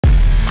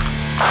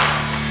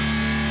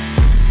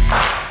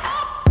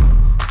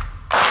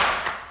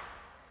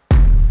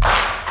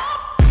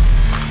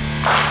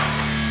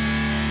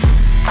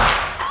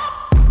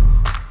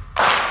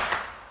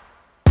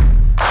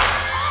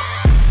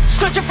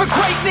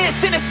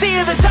stainless in a sea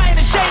of the dying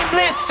and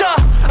shameless.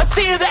 A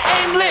sea of the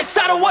aimless.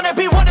 I don't wanna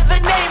be one of the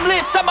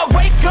nameless. I'ma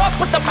wake up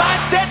with the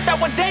mindset that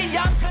one day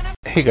I'm gonna...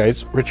 Hey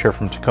guys, Rich here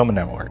from Tacoma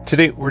Network.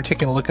 Today we're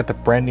taking a look at the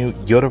brand new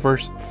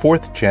YotaVerse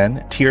 4th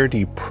Gen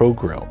TRD Pro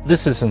Grill.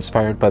 This is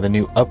inspired by the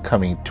new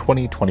upcoming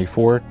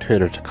 2024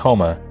 Toyota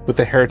Tacoma with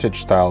the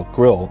Heritage style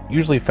grille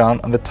usually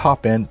found on the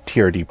top end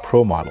TRD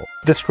Pro model.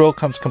 This grille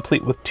comes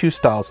complete with two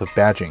styles of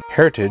badging,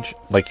 Heritage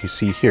like you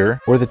see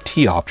here, or the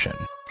T option.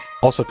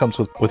 Also comes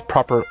with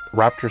proper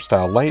raptor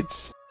style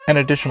lights and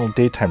additional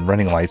daytime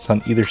running lights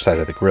on either side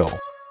of the grille.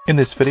 In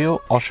this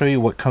video, I'll show you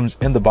what comes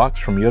in the box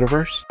from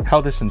YotaVerse, how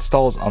this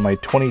installs on my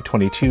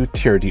 2022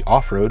 TRD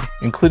Off Road,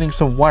 including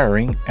some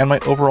wiring and my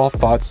overall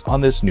thoughts on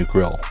this new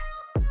grille.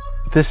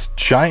 This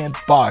giant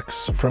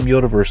box from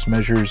YotaVerse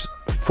measures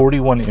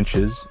 41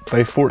 inches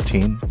by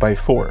 14 by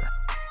 4.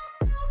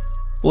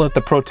 We'll let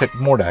the ProTech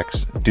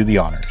Mordax do the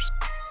honors.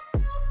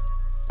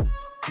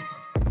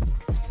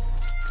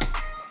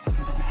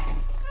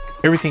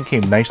 Everything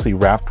came nicely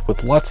wrapped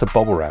with lots of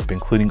bubble wrap,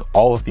 including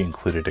all of the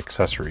included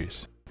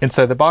accessories.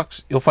 Inside the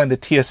box, you'll find the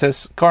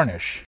TSS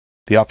garnish,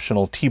 the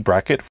optional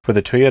T-bracket for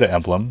the Toyota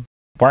emblem,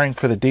 wiring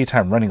for the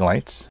daytime running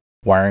lights,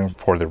 wiring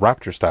for the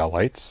Raptor style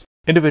lights,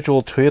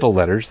 individual Toyota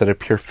letters that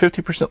appear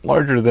 50%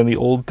 larger than the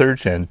old 3rd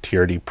Gen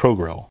TRD Pro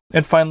Grill,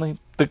 and finally,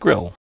 the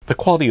grill. The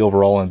quality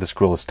overall on this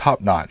grill is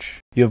top-notch.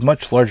 You have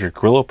much larger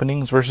grill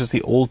openings versus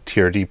the old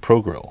TRD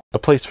Pro Grill, a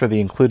place for the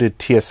included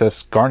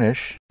TSS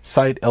garnish,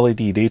 side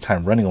LED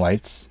daytime running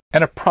lights,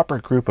 and a proper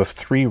group of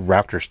 3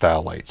 Raptor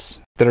style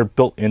lights that are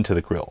built into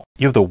the grill.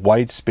 You have the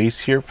wide space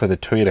here for the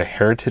Toyota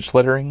Heritage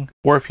lettering,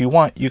 or if you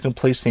want, you can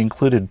place the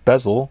included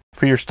bezel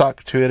for your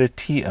stock Toyota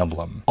T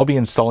emblem. I'll be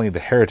installing the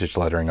Heritage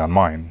lettering on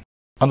mine.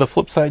 On the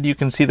flip side, you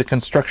can see the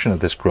construction of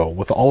this grill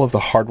with all of the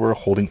hardware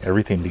holding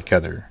everything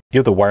together. You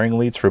have the wiring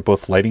leads for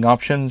both lighting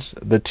options,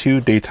 the 2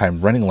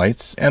 daytime running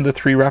lights, and the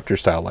 3 Raptor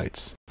style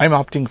lights. I'm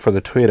opting for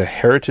the Toyota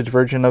Heritage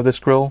version of this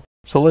grill,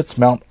 so let's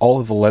mount all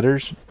of the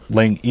letters,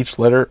 laying each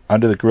letter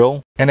under the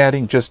grill and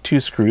adding just 2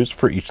 screws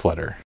for each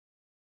letter.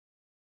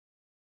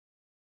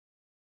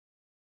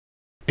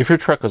 If your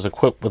truck is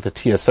equipped with a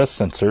TSS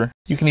sensor,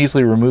 you can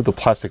easily remove the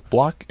plastic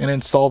block and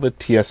install the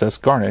TSS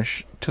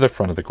garnish to the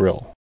front of the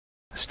grill.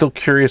 Still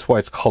curious why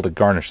it's called a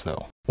garnish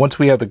though. Once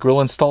we have the grill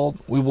installed,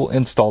 we will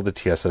install the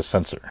TSS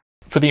sensor.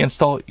 For the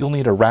install, you'll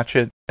need a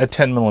ratchet, a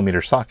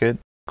 10mm socket,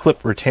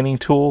 clip retaining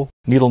tool,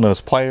 needle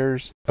nose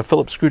pliers, a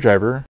Phillips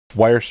screwdriver,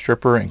 wire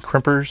stripper and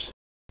crimpers,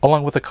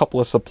 along with a couple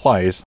of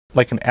supplies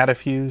like an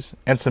add-a-fuse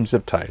and some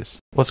zip ties.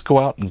 Let's go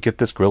out and get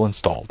this grill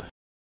installed.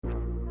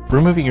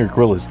 Removing your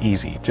grill is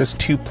easy, just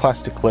 2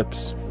 plastic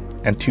clips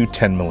and 2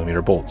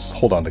 10mm bolts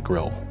hold on the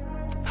grill.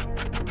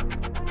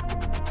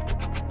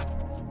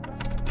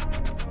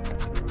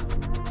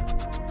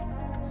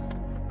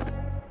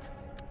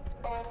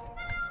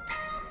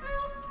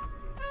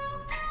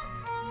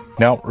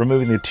 Now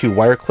removing the 2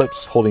 wire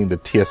clips holding the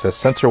TSS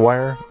sensor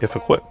wire if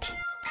equipped.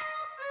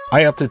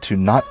 I opted to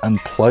not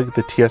unplug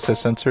the TSS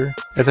sensor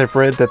as I've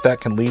read that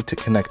can lead to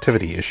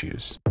connectivity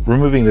issues.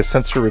 Removing the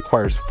sensor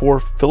requires 4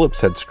 Phillips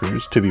head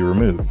screws to be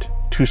removed,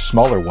 2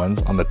 smaller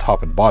ones on the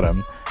top and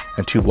bottom,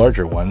 and 2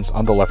 larger ones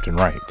on the left and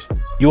right.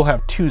 You will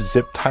have 2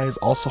 zip ties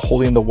also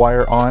holding the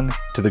wire on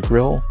to the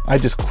grill. I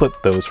just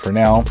clipped those for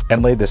now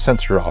and laid the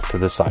sensor off to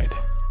the side.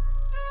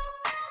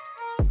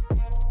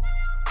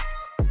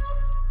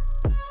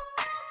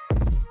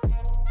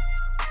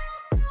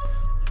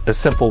 A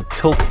simple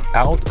tilt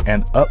out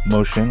and up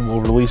motion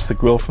will release the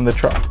grill from the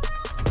truck.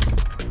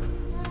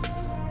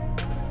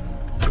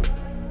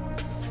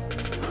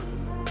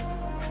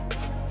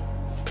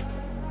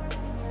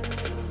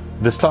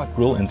 The stock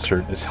grill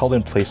insert is held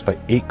in place by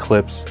 8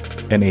 clips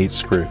and 8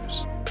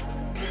 screws.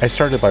 I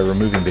started by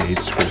removing the 8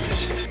 screws.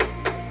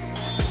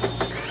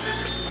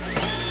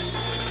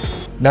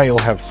 Now you'll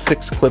have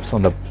 6 clips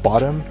on the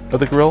bottom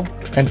of the grill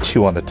and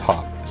 2 on the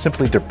top.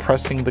 Simply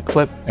depressing the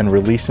clip and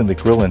releasing the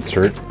grill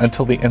insert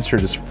until the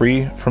insert is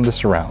free from the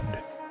surround.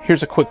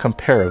 Here's a quick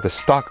compare of the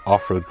stock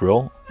off-road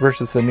grill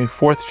versus the new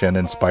 4th Gen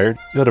inspired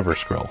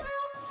YotaVerse grill.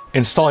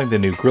 Installing the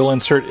new grill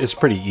insert is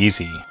pretty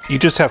easy. You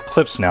just have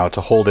clips now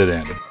to hold it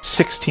in,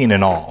 16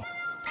 in all.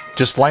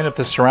 Just line up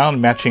the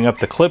surround matching up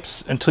the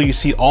clips until you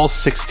see all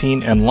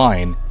 16 in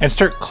line and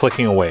start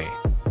clicking away.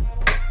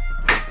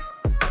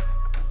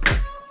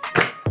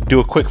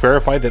 Do a quick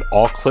verify that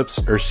all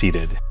clips are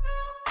seated.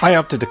 I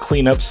opted to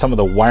clean up some of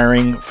the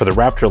wiring for the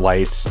Raptor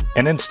lights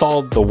and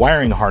installed the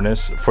wiring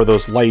harness for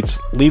those lights,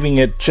 leaving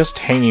it just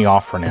hanging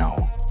off for now.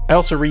 I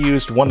also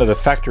reused one of the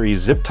factory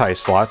zip tie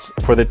slots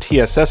for the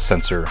TSS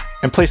sensor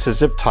and placed a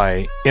zip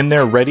tie in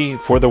there ready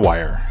for the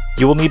wire.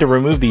 You will need to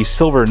remove the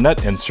silver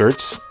nut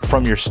inserts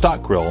from your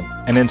stock grill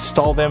and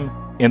install them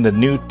in the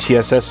new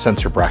TSS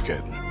sensor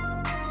bracket.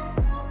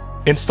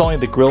 Installing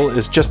the grill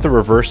is just the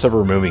reverse of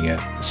removing it.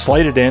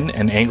 Slide it in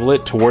and angle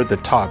it toward the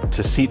top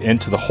to seat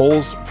into the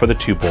holes for the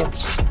 2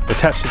 bolts.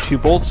 Attach the 2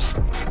 bolts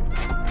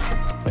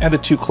and the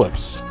 2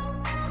 clips.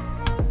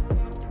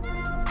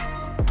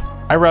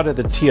 I routed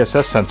the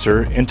TSS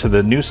sensor into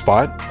the new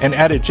spot and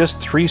added just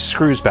 3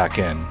 screws back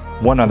in,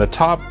 one on the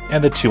top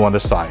and the 2 on the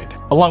side,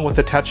 along with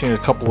attaching a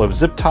couple of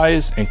zip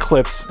ties and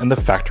clips in the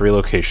factory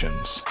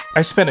locations.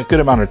 I spent a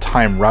good amount of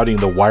time routing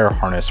the wire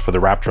harness for the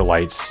Raptor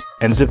lights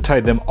and zip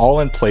tied them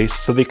all in place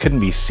so they couldn't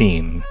be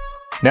seen.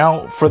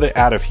 Now for the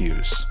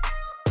add-a-fuse.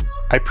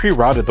 I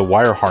pre-routed the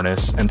wire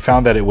harness and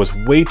found that it was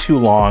way too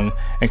long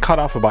and cut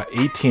off about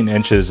 18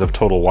 inches of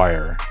total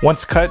wire.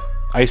 Once cut,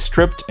 I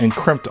stripped and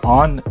crimped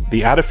on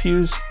the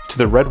add-a-fuse to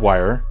the red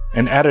wire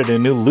and added a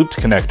new looped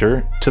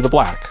connector to the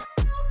black.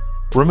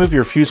 Remove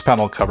your fuse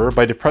panel cover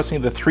by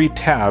depressing the 3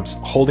 tabs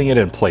holding it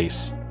in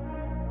place.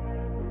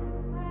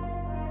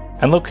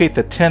 And locate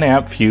the 10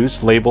 amp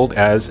fuse labeled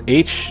as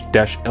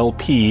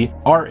H-LP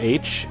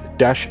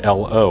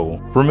RH-LO.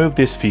 Remove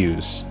this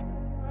fuse.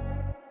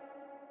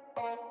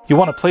 You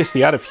want to place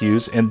the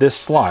add-a-fuse in this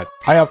slot.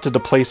 I opted to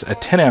place a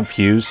 10 amp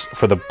fuse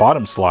for the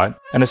bottom slot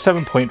and a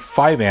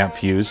 7.5 amp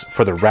fuse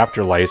for the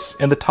Raptor lights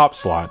in the top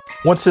slot.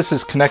 Once this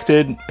is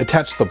connected,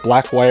 attach the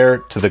black wire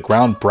to the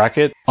ground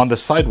bracket on the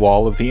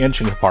sidewall of the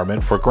engine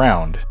compartment for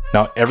ground.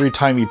 Now every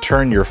time you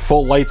turn your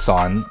full lights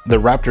on, the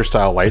Raptor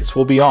style lights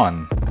will be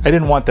on. I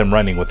didn't want them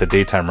running with the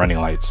daytime running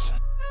lights.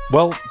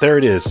 Well, there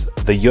it is,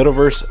 the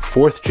YotaVerse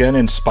 4th Gen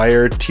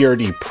inspired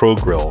TRD Pro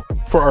Grill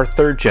for our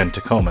 3rd Gen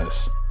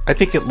Tacomas. I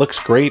think it looks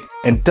great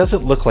and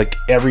doesn't look like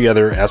every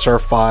other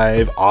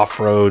SR5,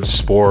 Off-Road,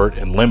 Sport,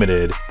 and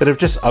Limited that have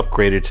just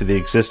upgraded to the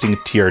existing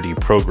TRD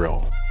Pro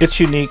Grill. It's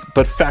unique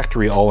but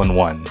factory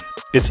all-in-one.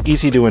 It's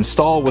easy to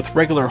install with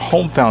regular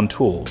home-found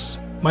tools.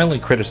 My only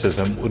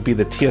criticism would be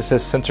the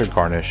TSS Sensor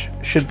garnish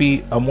should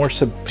be a more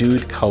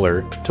subdued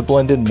color to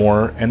blend in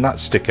more and not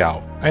stick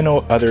out. I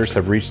know others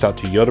have reached out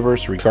to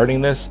YotaVerse regarding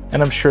this,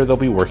 and I'm sure they'll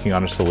be working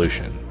on a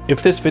solution.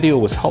 If this video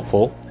was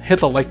helpful, hit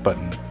the like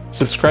button.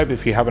 Subscribe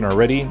if you haven't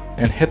already,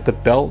 and hit the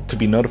bell to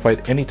be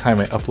notified anytime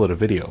I upload a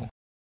video.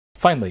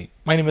 Finally,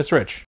 my name is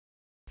Rich.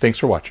 Thanks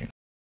for watching.